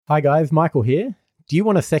Hi guys, Michael here. Do you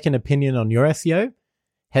want a second opinion on your SEO?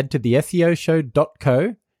 Head to the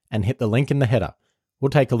SEOshow.co and hit the link in the header. We'll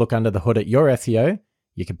take a look under the hood at your SEO,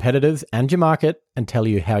 your competitors, and your market and tell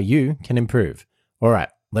you how you can improve. All right,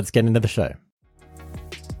 let's get into the show.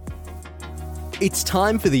 It's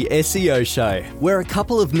time for the SEO Show, where a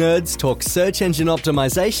couple of nerds talk search engine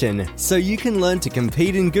optimization so you can learn to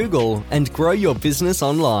compete in Google and grow your business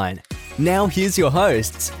online. Now here's your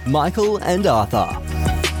hosts, Michael and Arthur.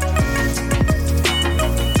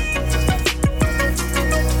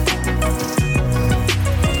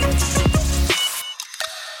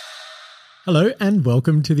 Hello and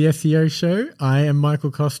welcome to the SEO Show. I am Michael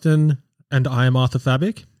Costin. And I am Arthur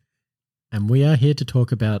Fabic. And we are here to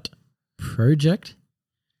talk about Project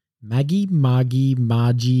Magi. Not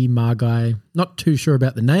too sure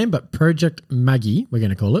about the name, but Project Magi, we're going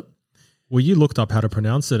to call it. Well, you looked up how to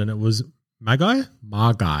pronounce it and it was Magi?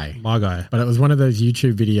 Magi. But it was one of those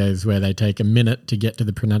YouTube videos where they take a minute to get to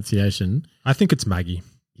the pronunciation. I think it's Maggie.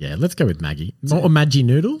 Yeah, let's go with Maggie. Or Magi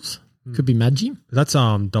Noodles. Could be Magi. That's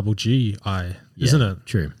double G-I, isn't it?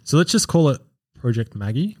 True. So let's just call it Project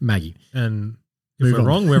Magi. And if we're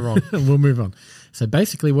wrong, we're wrong. We'll move on. So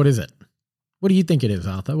basically, what is it? What do you think it is,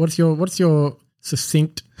 Arthur? What's your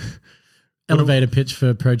succinct elevator pitch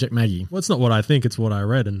for Project Magi? Well, it's not what I think, it's what I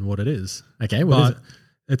read and what it is. Okay, what is it?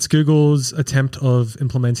 It's Google's attempt of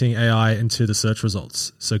implementing AI into the search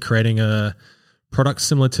results. So creating a product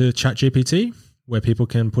similar to ChatGPT where people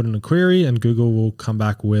can put in a query and Google will come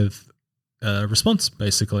back with a response,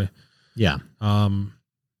 basically. Yeah. I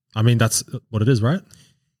mean, that's what it is, right?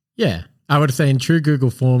 Yeah. I would say in true Google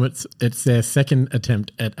form, it's their second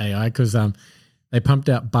attempt at AI because they pumped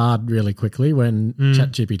out Bard really quickly when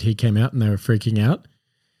ChatGPT came out and they were freaking out.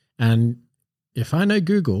 And if I know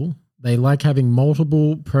Google, they like having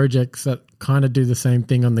multiple projects that kind of do the same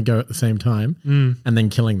thing on the go at the same time and then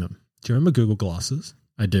killing them. Do you remember Google Glasses?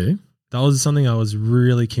 I do. That was something I was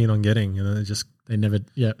really keen on getting, and they never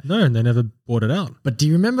bought it out. But do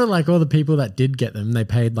you remember like all the people that did get them? They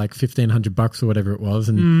paid like $1,500 or whatever it was,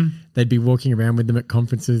 and they'd be walking around with them at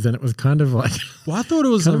conferences, and it was kind of like, well, I thought it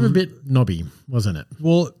was kind of a bit knobby, wasn't it?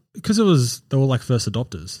 Well, because they were like first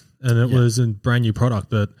adopters, and it was a brand new product.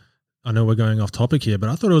 But I know we're going off topic here, but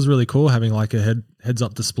I thought it was really cool having like a heads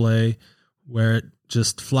up display where it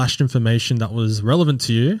just flashed information that was relevant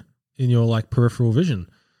to you in your like peripheral vision.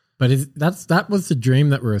 But that was the dream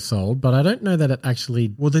that we were sold, but I don't know that it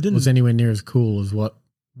actually was anywhere near as cool as what.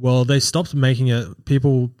 Well, they stopped making it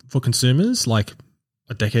for consumers like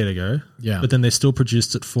a decade ago. Yeah. But then they still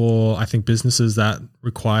produced it for, I think, businesses that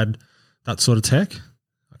required that sort of tech.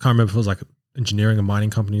 I can't remember if it was like engineering or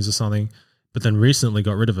mining companies or something, but then recently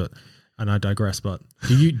got rid of it. And I digress, but.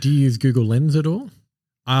 Do you use Google Lens at all?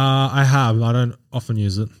 I have. I don't often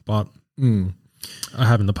use it, but I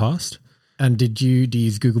have in the past. And do you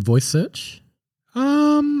use Google Voice Search?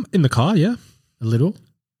 In the car, yeah. A little?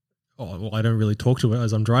 Oh, well, I don't really talk to it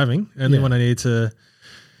as I'm driving. Only when I need to.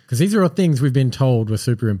 Because these are all things we've been told were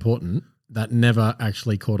super important that never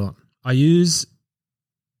actually caught on. I use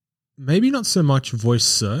maybe not so much voice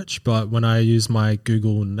search, but when I use my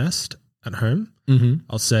Google Nest at home,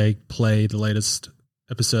 I'll say play the latest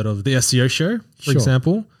episode of the SEO Show, for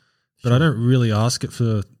example. But I don't really ask it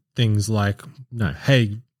for things like,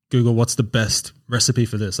 hey, Google, what's the best recipe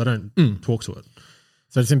for this? I don't talk to it.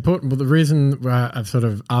 So it's important. Well, the reason I've sort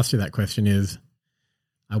of asked you that question is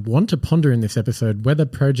I want to ponder in this episode whether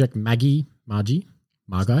Project Magi. I want to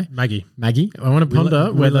ponder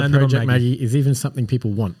whether Project Magi is even something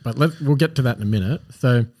people want. But we'll get to that in a minute.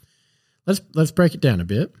 So let's break it down a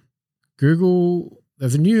bit. Google,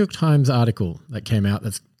 there's a New York Times article that came out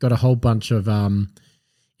that's got a whole bunch of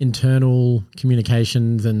internal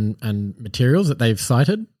communications and materials that they've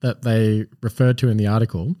cited that they referred to in the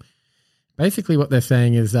article. Basically what they're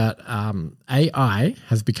saying is that AI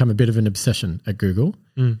has become a bit of an obsession at Google.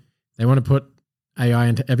 They want to put AI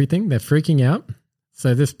into everything. They're freaking out.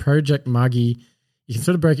 So this Project Magi, you can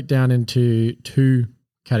sort of break it down into two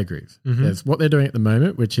categories. There's what they're doing at the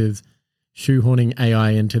moment, which is shoehorning AI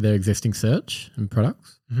into their existing search and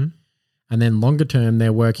products. And then longer term,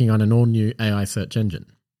 they're working on an all-new AI search engine.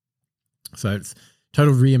 So it's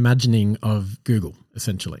total reimagining of Google,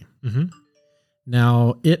 essentially.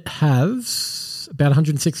 Now, it has about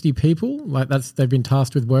 160 people. They've been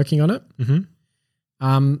tasked with working on it.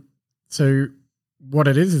 So what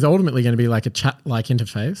it is ultimately going to be like a chat-like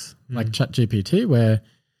interface, like ChatGPT, where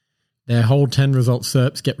their whole 10 result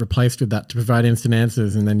SERPs get replaced with that to provide instant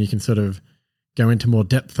answers, and then you can sort of go into more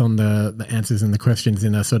depth on the answers and the questions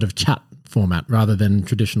in a sort of chat format rather than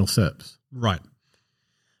traditional SERPs. Right.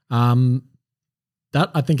 That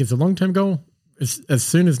I think is a long-term goal. as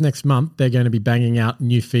soon as next month, they're going to be banging out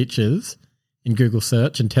new features in Google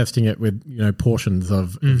search and testing it with, portions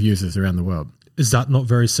of users around the world. Is that not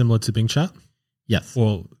very similar to Bing Chat? Yes.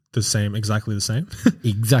 Or exactly the same?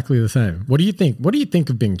 Exactly the same. What do you think? What do you think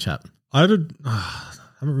of Bing Chat? I haven't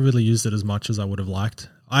really used it as much as I would have liked.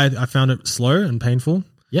 I found it slow and painful.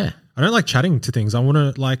 Yeah. I don't like chatting to things. I want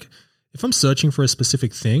to if I'm searching for a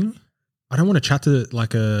specific thing, I don't want to chat to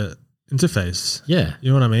like a interface. Yeah.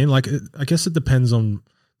 You know what I mean? I guess it depends on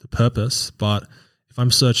the purpose, but if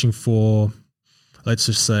I'm searching for, let's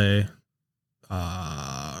just say,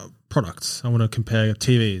 products, I want to compare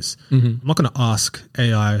TVs. I'm not going to ask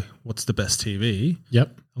AI what's the best TV.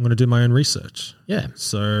 Yep. I'm going to do my own research. Yeah.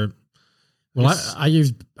 So, well, I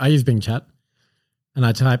use Bing Chat, and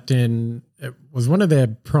I typed in, it was one of their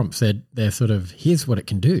prompts. They're sort of, here's what it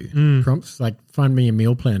can do. Prompts like find me a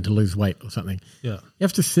meal plan to lose weight or something. Yeah. You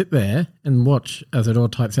have to sit there and watch as it all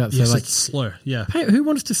types out. Yes, so it's slow. Yeah. Hey, who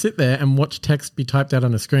wants to sit there and watch text be typed out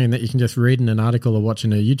on a screen that you can just read in an article or watch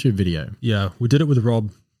in a YouTube video? Yeah. We did it with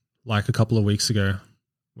Rob like a couple of weeks ago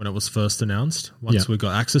when it was first announced. Once we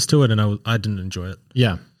got access to it, and I didn't enjoy it.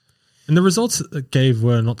 Yeah. And the results it gave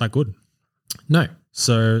were not that good. No.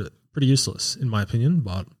 So pretty useless in my opinion,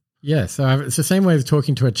 but. Yeah. So it's the same way as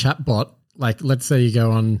talking to a chat bot. Like let's say you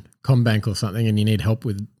go on CommBank or something and you need help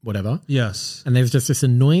with whatever. Yes. And there's just this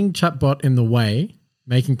annoying chat bot in the way,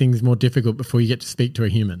 making things more difficult before you get to speak to a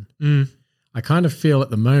human. I kind of feel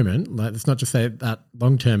at the moment, like it's not to say that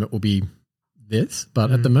long term it will be this,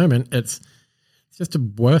 but at the moment it's just a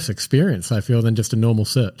worse experience, I feel, than just a normal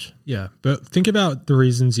search. Yeah, but think about the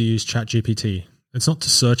reasons you use ChatGPT. It's not to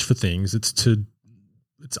search for things, it's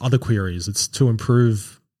other queries. It's to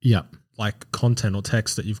improve like content or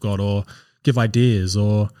text that you've got, or give ideas,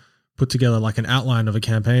 or put together like an outline of a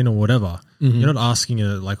campaign or whatever. You're not asking it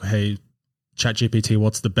like, hey, ChatGPT,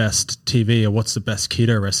 what's the best TV or what's the best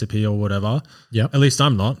keto recipe or whatever. Yeah. At least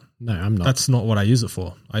I'm not. No, I'm not. That's not what I use it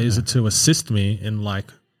for. I use it to assist me in like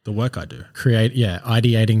the work I do.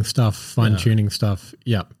 Ideating stuff, fine-tuning stuff.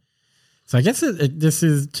 Yeah. So I guess this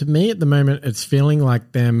is, to me at the moment, it's feeling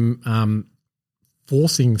like them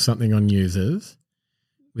forcing something on users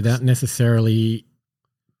without necessarily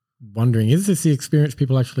wondering, is this the experience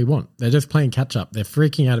people actually want? They're just playing catch-up. They're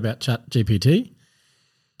freaking out about ChatGPT.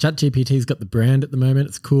 ChatGPT's got the brand at the moment.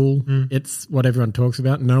 It's cool. It's what everyone talks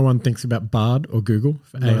about. No one thinks about Bard or Google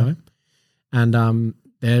for AI. And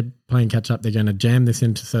they're playing catch up. They're going to jam this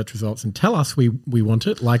into search results and tell us we want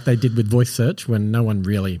it, like they did with voice search when no one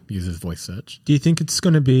really uses voice search. Do you think it's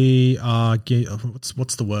going to be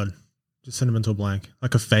what's the word? Just sentimental blank.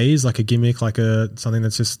 Like a phase, like a gimmick, like something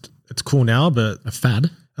that's just, it's cool now, but a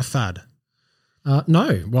fad.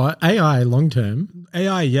 No. Well, AI long term.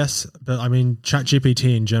 AI, yes, but I mean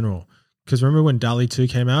ChatGPT in general. Because remember when DALL-E 2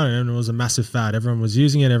 came out and it was a massive fad. Everyone was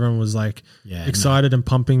using it. Everyone was like excited and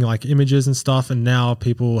pumping like images and stuff. And now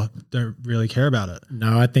people don't really care about it.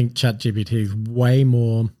 No, I think ChatGPT is way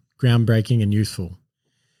more groundbreaking and useful.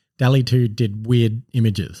 DALL-E 2 did weird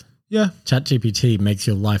images. Yeah. ChatGPT makes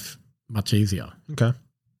your life much easier. Okay.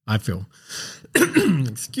 I feel.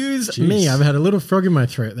 Excuse me. I've had a little frog in my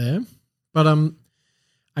throat there. But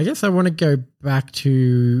I guess I want to go back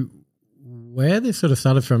to where this sort of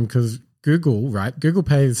started from, because Google, right? Google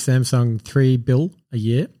pays Samsung $3 billion a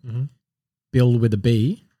year, bill with a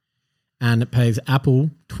B, and it pays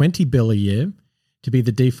Apple $20 billion a year to be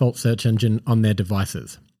the default search engine on their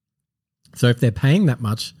devices. So if they're paying that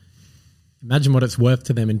much, imagine what it's worth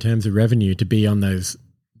to them in terms of revenue to be on those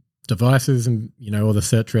devices and, all the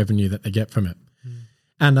search revenue that they get from it.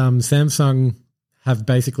 And Samsung have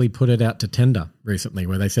basically put it out to tender recently,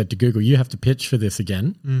 where they said to Google, you have to pitch for this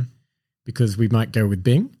again because we might go with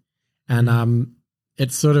Bing. And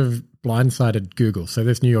it sort of blindsided Google. So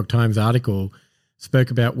this New York Times article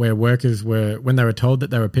spoke about where workers were, when they were told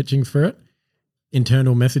that they were pitching for it,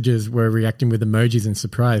 internal messages were reacting with emojis in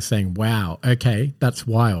surprise saying, wow, okay, that's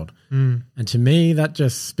wild. And to me, that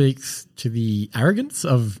just speaks to the arrogance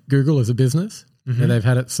of Google as a business. They've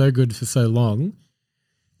had it so good for so long.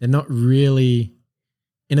 They're not really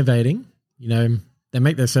innovating. They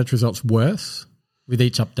make their search results worse with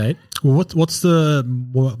each update. Well, what's the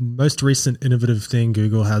most recent innovative thing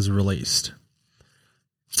Google has released?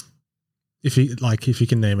 If you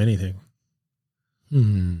can name anything.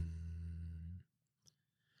 The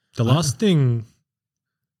last thing.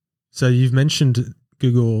 So you've mentioned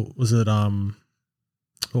Google. Was it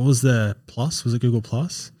what was their Plus? Was it Google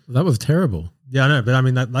Plus? That was terrible. Yeah, I know, but I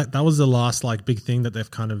mean that was the last like big thing that they've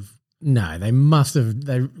kind of. No, they must have.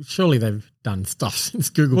 Surely they've done stuff since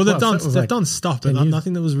Google. Well, Plus. they've done stuff, but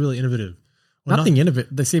nothing that was really innovative. Nothing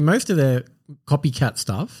innovative. They see most of their copycat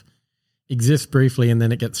stuff exists briefly and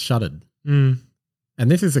then it gets shuttered. Mm. And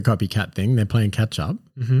this is a copycat thing. They're playing catch up.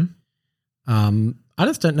 Mm-hmm. I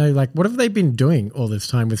just don't know, like, what have they been doing all this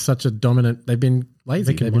time with such a dominant – they've been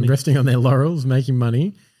lazy. They've been resting on their laurels, making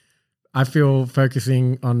money. I feel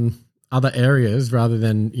focusing on other areas rather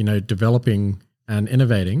than, developing and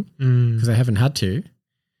innovating because they haven't had to.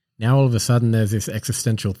 Now all of a sudden there's this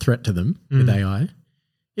existential threat to them with AI,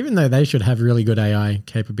 even though they should have really good AI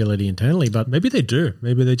capability internally. But maybe they do.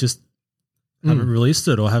 Maybe they just haven't released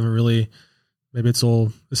it or haven't really – maybe it's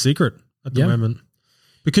all a secret at the moment.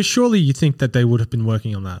 Because surely you think that they would have been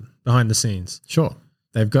working on that behind the scenes. Sure.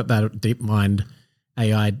 They've got that deep mind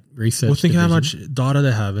AI research. Well, think division. how much data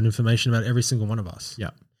they have and information about every single one of us.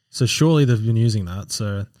 Yeah. So surely they've been using that.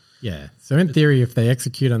 So yeah. So in theory, if they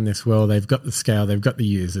execute on this well, they've got the scale, they've got the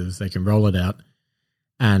users, they can roll it out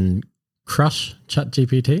and crush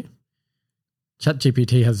ChatGPT.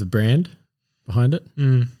 ChatGPT has a brand behind it.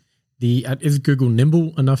 Is Google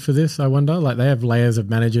nimble enough for this, I wonder? Like they have layers of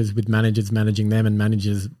managers with managers managing them and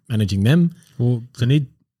managers managing them. Well,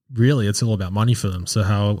 it's all about money for them. So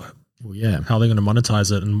how are they going to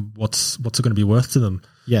monetize it and what's it going to be worth to them?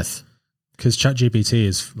 Yes. Because ChatGPT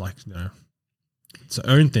is like, its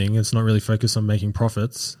own thing. It's not really focused on making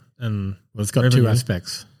profits. And it's got revenue. Two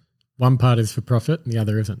aspects. One part is for profit and the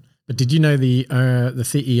other isn't. But did you know the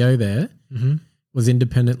CEO there was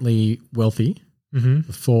independently wealthy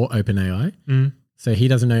before OpenAI? So he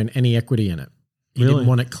doesn't own any equity in it. He didn't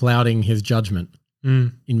want it clouding his judgment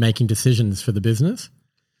in making decisions for the business.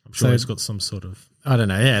 I'm sure he's got some sort of... I don't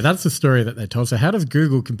know. Yeah, that's the story that they told. So how does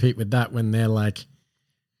Google compete with that when they're like...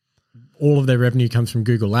 all of their revenue comes from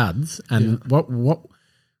Google Ads, and what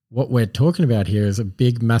we're talking about here is a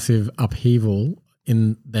big, massive upheaval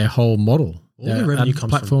in their whole model. All the revenue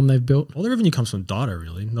comes platform they've built. All the revenue comes from data,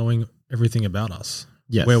 really, knowing everything about us.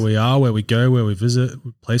 Yes. Where we are, where we go, where we visit,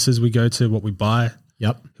 places we go to, what we buy.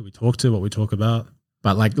 Yep. Who we talk to, what we talk about.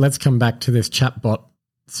 But like, let's come back to this chatbot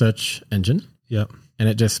search engine. Yep. And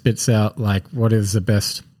it just spits out like what is the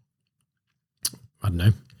best, I don't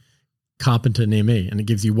know, carpenter near me, and it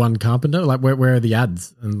gives you one carpenter. Like where are the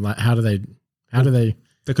ads, and like how do they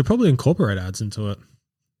They could probably incorporate ads into it.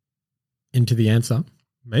 Into the answer.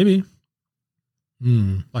 Maybe.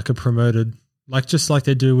 Like a promoted, just like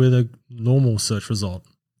they do with a normal search result.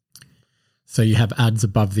 So you have ads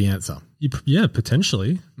above the answer. Yeah,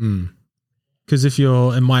 potentially. Because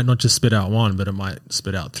it might not just spit out one, but it might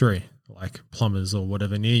spit out three, like plumbers or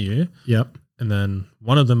whatever near you. Yep. And then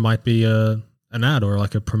one of them might be an ad or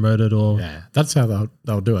like a promoted or... Yeah, that's how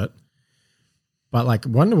they'll do it. But like,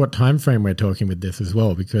 wonder what time frame we're talking with this as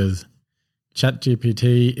well, because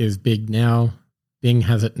ChatGPT is big now. Bing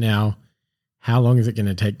has it now. How long is it going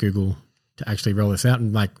to take Google to actually roll this out?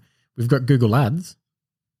 And like, we've got Google Ads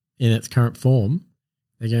in its current form.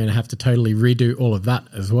 They're going to have to totally redo all of that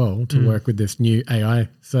as well to work with this new AI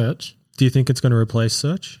search. Do you think it's going to replace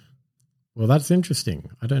search? Well, that's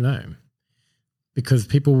interesting. I don't know. Because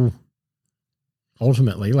people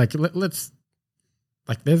ultimately, like, let's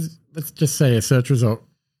just say a search result,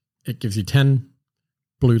 it gives you 10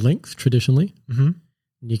 blue links traditionally. And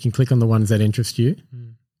you can click on the ones that interest you,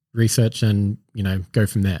 research and, go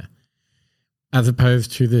from there. As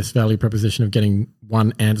opposed to this value proposition of getting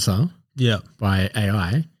one answer by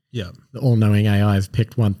AI. Yeah. The all-knowing AI has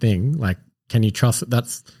picked one thing. Like, can you trust that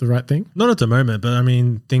that's the right thing? Not at the moment, but I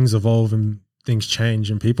mean, things evolve and things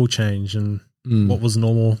change and people change, and what was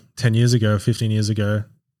normal 10 years ago, 15 years ago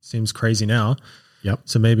seems crazy now. Yep.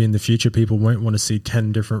 So maybe in the future, people won't want to see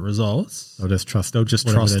 10 different results. They'll just trust they're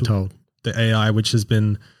told. The AI, which has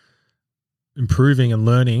been improving and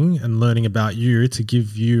learning about you to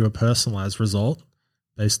give you a personalized result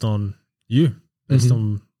based on you, based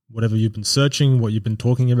on whatever you've been searching, what you've been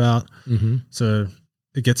talking about. So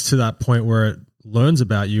it gets to that point where it learns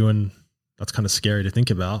about you, and that's kind of scary to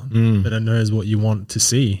think about, but it knows what you want to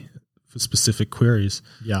see for specific queries.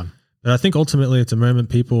 Yeah. But I think ultimately at the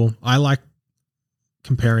moment, I like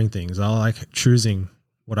comparing things. I like choosing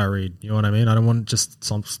what I read. You know what I mean? I don't want just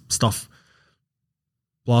some stuff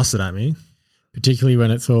blasted at me. Particularly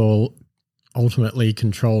when it's all ultimately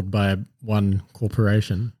controlled by one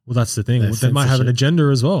corporation. Well, that's the thing. They might have an agenda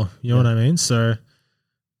as well. You know what I mean? So,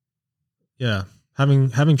 yeah,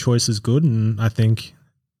 having choice is good. And I think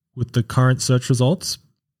with the current search results,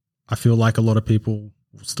 I feel like a lot of people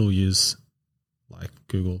will still use like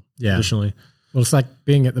Google traditionally. Well, it's like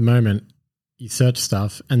being at the moment, you search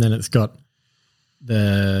stuff and then it's got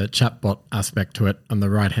the chatbot aspect to it on the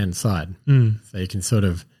right-hand side. So you can sort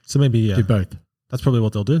of do both. That's probably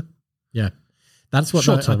what they'll do. Yeah. That's what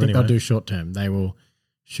I think they'll do short term. They will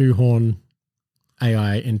shoehorn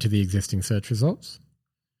AI into the existing search results.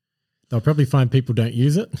 They'll probably find people don't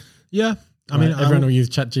use it. Yeah. I mean, everyone will use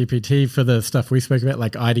ChatGPT for the stuff we spoke about,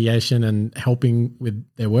 like ideation and helping with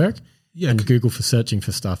their work. Yeah. And Google for searching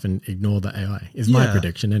for stuff and ignore the AI is my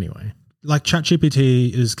prediction anyway. Like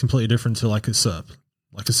ChatGPT is completely different to like a SERP,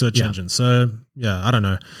 like a search engine. So yeah, I don't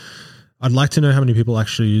know. I'd like to know how many people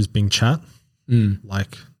actually use Bing Chat,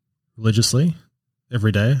 like religiously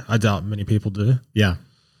every day. I doubt many people do. Yeah.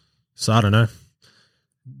 So I don't know.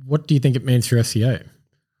 What do you think it means for SEO?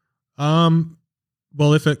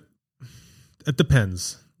 Well, if it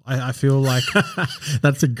depends. I feel like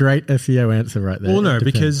that's a great SEO answer right there. Well, no,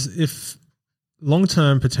 because if long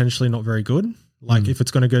term potentially not very good. Like if it's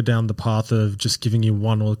going to go down the path of just giving you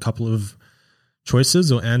one or a couple of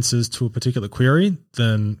choices or answers to a particular query,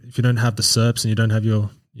 then if you don't have the SERPs and you don't have your,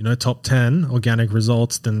 top 10 organic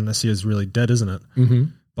results, then SEO is really dead, isn't it? Mm-hmm.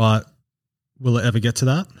 But will it ever get to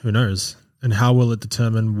that? Who knows? And how will it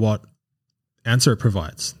determine what answer it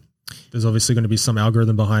provides? There's obviously going to be some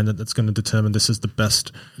algorithm behind it that's going to determine this is the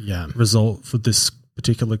best result for this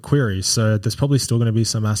particular query. So there's probably still going to be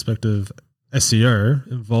some aspect of SEO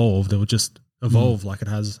involved. It will just evolve like it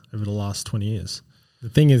has over the last 20 years. The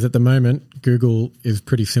thing is, at the moment, Google is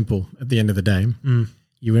pretty simple at the end of the day.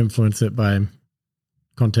 You influence it by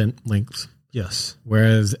content links. Yes.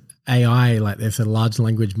 Whereas AI, like there's a large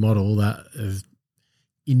language model that is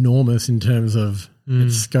enormous in terms of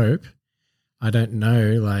its scope. I don't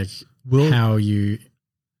know like how you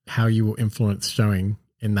will influence showing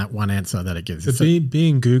in that one answer that it gives. But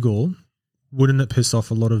being Google, wouldn't it piss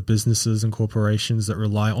off a lot of businesses and corporations that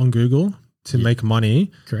rely on Google to make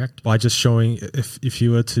money? Correct. By just showing, if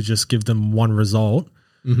you were to just give them one result,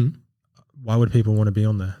 why would people want to be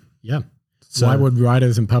on there? Yeah. So why would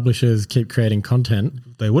writers and publishers keep creating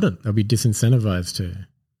content? They wouldn't. They'll be disincentivized to.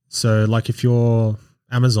 So like if you're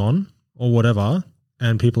Amazon or whatever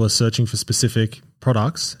and people are searching for specific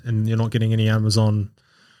products and you're not getting any Amazon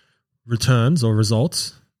returns or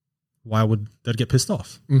results, why would that get pissed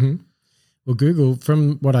off? Mm-hmm. Well, Google,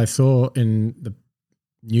 from what I saw in the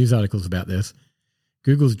news articles about this,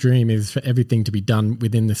 Google's dream is for everything to be done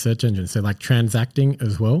within the search engine. So like transacting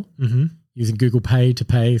as well, using Google Pay to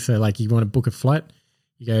pay. So like you want to book a flight,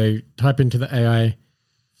 you go type into the AI,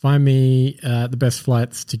 find me the best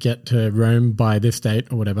flights to get to Rome by this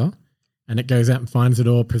date or whatever. And it goes out and finds it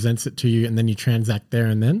all, presents it to you, and then you transact there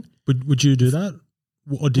and then. Would you do that?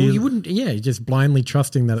 Or do you wouldn't, you're just blindly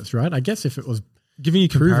trusting that it's right. I guess if it was giving you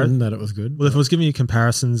proven that it was good. Well, if it was giving you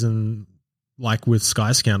comparisons and like with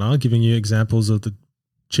Skyscanner, giving you examples of the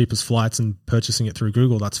cheapest flights and purchasing it through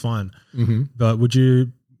Google, that's fine. But would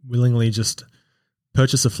you willingly just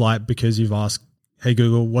purchase a flight because you've asked, hey,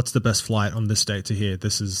 Google, what's the best flight on this date to here?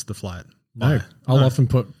 This is the flight. No. I'll often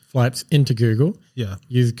put flights into Google. Yeah.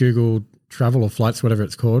 Use Google Travel or Flights, whatever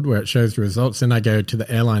it's called, where it shows the results. Then I go to the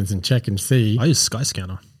airlines and check and see. I use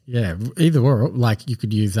Skyscanner. Yeah, either or, like you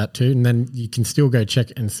could use that too. And then you can still go check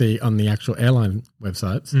and see on the actual airline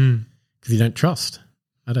websites because you don't trust.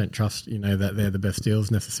 I don't trust, that they're the best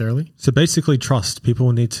deals necessarily. So basically trust.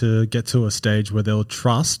 People need to get to a stage where they'll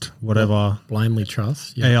trust whatever blindly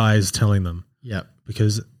trust AI is telling them. Yeah.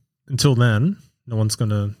 Because until then, no one's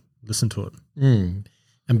going to listen to it.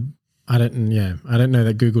 And I don't know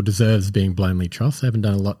that Google deserves being blindly trust. I haven't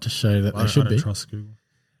done a lot to show that they should be. I don't trust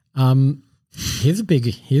Google. Here's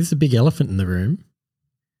a big elephant in the room.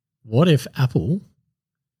 What if Apple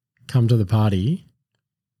come to the party?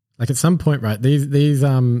 Like at some point, right? These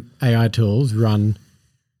AI tools run,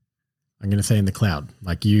 I'm going to say in the cloud.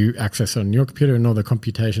 Like you access on your computer and all the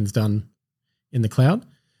computation's done in the cloud.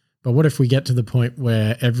 But what if we get to the point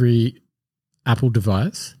where every Apple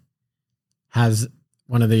device has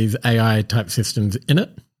one of these AI type systems in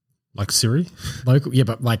it? Like Siri? Local, yeah,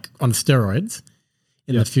 but like on steroids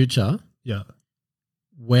in the future. Yeah.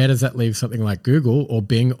 Where does that leave something like Google or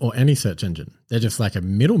Bing or any search engine? They're just like a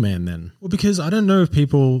middleman then. Well, because I don't know if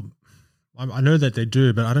people, I know that they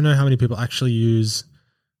do, but I don't know how many people actually use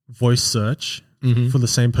voice search for the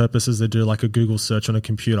same purpose as they do like a Google search on a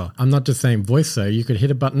computer. I'm not just saying voice though. You could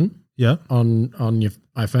hit a button on your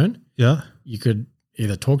iPhone. Yeah. You could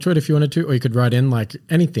either talk to it if you wanted to, or you could write in like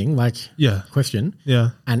anything like question.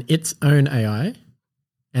 Yeah. And its own AI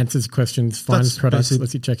answers questions, finds products,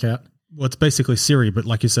 lets you check out. Well, it's basically Siri, but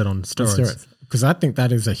like you said, on steroids. Because I think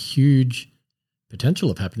that is a huge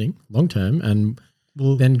potential of happening long term. And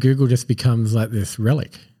then Google just becomes like this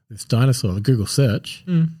relic, this dinosaur, the Google search.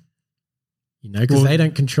 Because they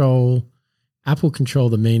don't control, Apple control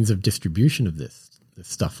the means of distribution of this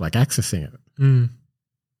stuff, like accessing it.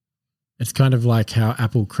 It's kind of like how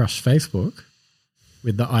Apple crushed Facebook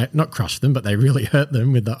with not crushed them, but they really hurt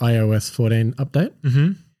them with the iOS 14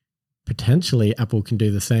 update. potentially Apple can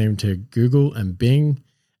do the same to Google and Bing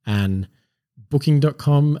and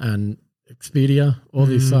Booking.com and Expedia, all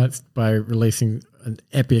these sites, by releasing an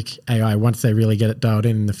epic AI once they really get it dialed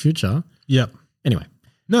in the future. Yep. Anyway.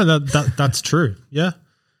 No, that's true. Yeah.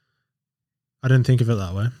 I didn't think of it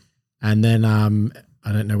that way. And then I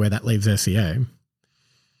don't know where that leaves SEO.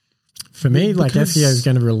 For me, like SEO is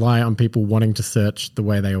going to rely on people wanting to search the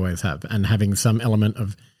way they always have and having some element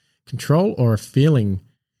of control or a feeling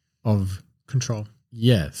of control.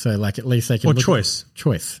 Yeah. So like at least they can or choice.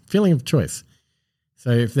 Feeling of choice.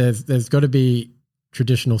 So if there's got to be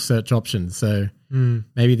traditional search options. So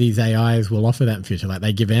maybe these AIs will offer that in future. Like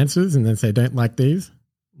they give answers and then say, don't like these,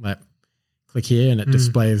 like click here and it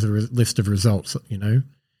displays a list of results, you know.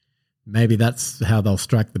 Maybe that's how they'll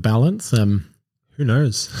strike the balance. Who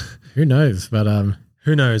knows? Who knows? But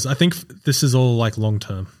who knows? I think this is all like long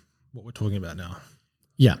term, what we're talking about now.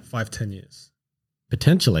 Yeah. 5-10 years.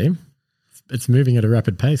 Potentially. It's moving at a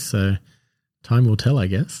rapid pace, so time will tell, I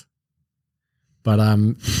guess. But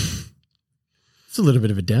it's a little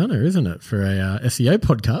bit of a downer, isn't it, for a SEO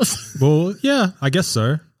podcast? Well, yeah, I guess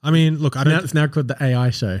so. I mean, look, It's now called the AI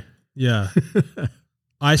show. Yeah.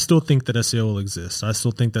 I still think that SEO will exist. I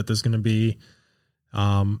still think that there's going to be,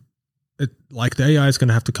 like the AI is going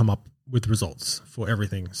to have to come up with results for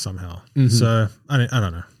everything somehow. So I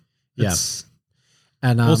don't know. It's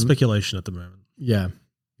and all speculation at the moment. Yeah.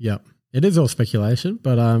 It is all speculation,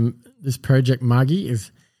 but this project Magi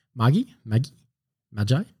is happening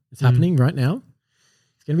right now.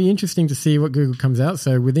 It's going to be interesting to see what Google comes out.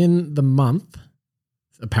 So within the month,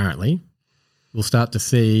 apparently, we'll start to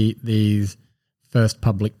see these first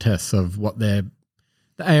public tests of what the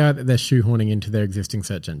AI that they're shoehorning into their existing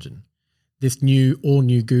search engine. This all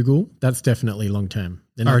new Google, that's definitely long term.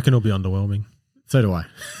 I reckon it'll be underwhelming. So do I.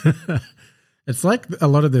 It's like a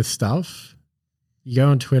lot of this stuff. You go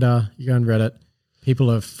on Twitter, you go on Reddit,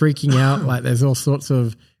 people are freaking out. Like there's all sorts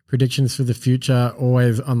of predictions for the future,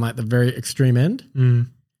 always on like the very extreme end.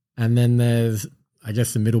 And then there's, I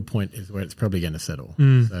guess the middle point is where it's probably going to settle.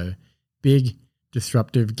 So big,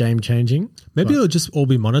 disruptive, game changing. Maybe it'll just all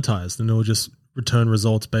be monetized and it'll just return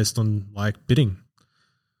results based on like bidding.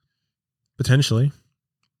 Potentially.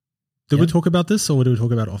 Did we talk about this or did we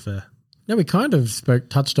talk about it off air? No, we kind of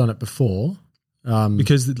touched on it before.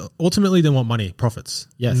 Because ultimately they want money, profits.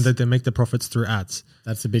 Yes. And that they make the profits through ads.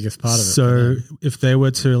 That's the biggest part of it. So if they were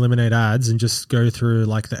to eliminate ads and just go through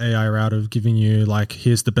like the AI route of giving you like,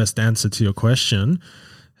 here's the best answer to your question,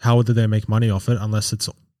 how would they make money off it unless it's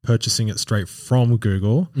purchasing it straight from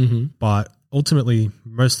Google? But ultimately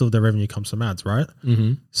most of their revenue comes from ads, right?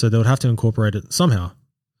 So they would have to incorporate it somehow.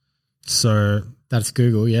 So that's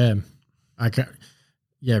Google, yeah.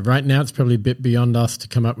 Right now it's probably a bit beyond us to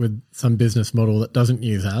come up with some business model that doesn't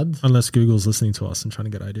use ads. Unless Google's listening to us and trying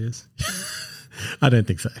to get ideas. I don't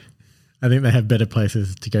think so. I think they have better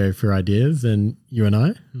places to go for ideas than you and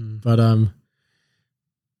I. But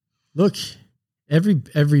look,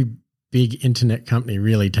 every big internet company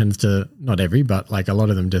really tends to, not every, but like a lot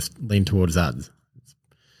of them just lean towards ads.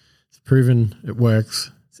 It's proven, it works,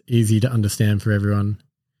 it's easy to understand for everyone.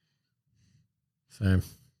 So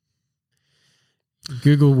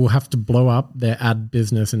Google will have to blow up their ad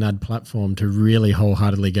business and ad platform to really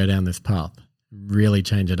wholeheartedly go down this path, really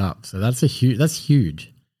change it up. So that's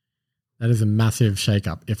huge. That is a massive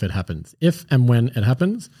shakeup if it happens. If and when it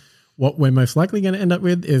happens, what we're most likely going to end up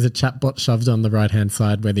with is a chatbot shoved on the right-hand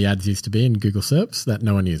side where the ads used to be in Google SERPs that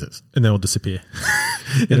no one uses. And they'll disappear.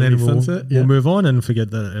 And then we'll move on and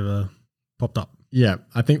forget that it ever popped up. Yeah,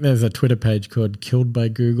 I think there's a Twitter page called Killed by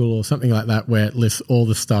Google or something like that where it lists all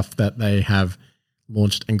the stuff that they have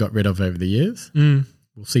launched and got rid of over the years.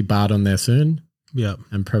 We'll see Bard on there soon. Yeah.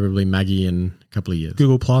 And probably Maggie in a couple of years.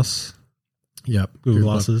 Google Plus. Yep. Google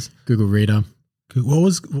Glasses. Google Reader. What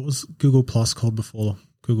was Google Plus called before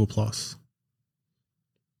Google Plus?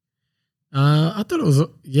 I thought it was,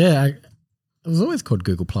 it was always called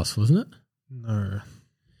Google Plus, wasn't it? No.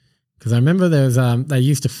 Because I remember there was, they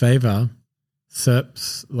used to favor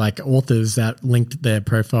SERPs, like authors that linked their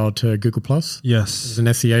profile to Google Plus. Yes. It was an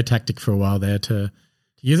SEO tactic for a while there to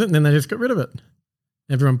use it, and then they just got rid of it.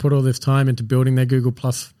 Everyone put all this time into building their Google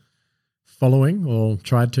Plus following, or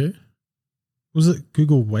tried to. Was it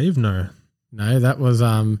Google Wave? No, that was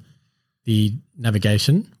the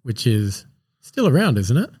navigation, which is still around,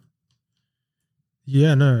 isn't it?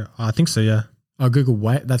 Yeah, no, I think so. Yeah. Oh, Google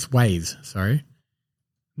Wave. That's Waze. Sorry.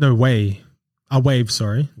 No, Wave.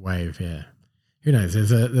 Sorry. Wave. Yeah. Who knows?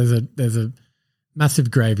 There's a massive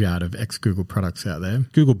graveyard of ex-Google products out there.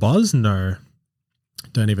 Google Buzz? No.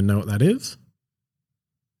 Don't even know what that is.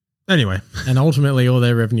 Anyway. And ultimately all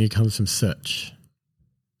their revenue comes from search.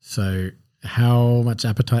 So how much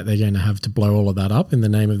appetite they're going to have to blow all of that up in the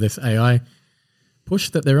name of this AI push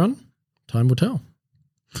that they're on, time will tell.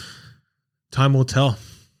 Time will tell.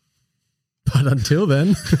 But until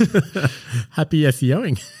then, happy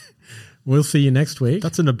SEOing. We'll see you next week.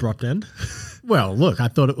 That's an abrupt end. Well, look, I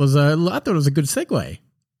thought it was a good segue.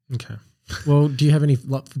 Okay. Well, do you have any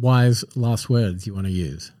wise last words you want to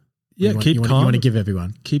use? Yeah, keep calm. You want to give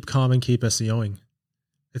everyone? Keep calm and keep SEOing.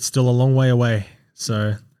 It's still a long way away.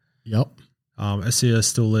 So, yep. SEO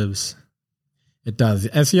still lives. It does.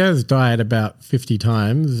 SEO has died about 50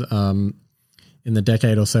 times in the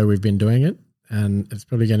decade or so we've been doing it, and it's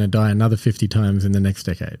probably going to die another 50 times in the next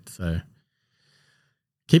decade. So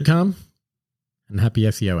keep calm and happy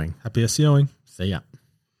SEOing. Happy SEOing. See ya.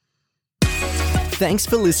 Thanks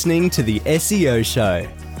for listening to the SEO Show.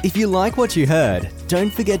 If you like what you heard,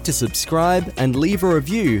 don't forget to subscribe and leave a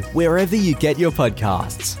review wherever you get your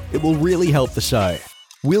podcasts. It will really help the show.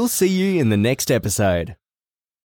 We'll see you in the next episode.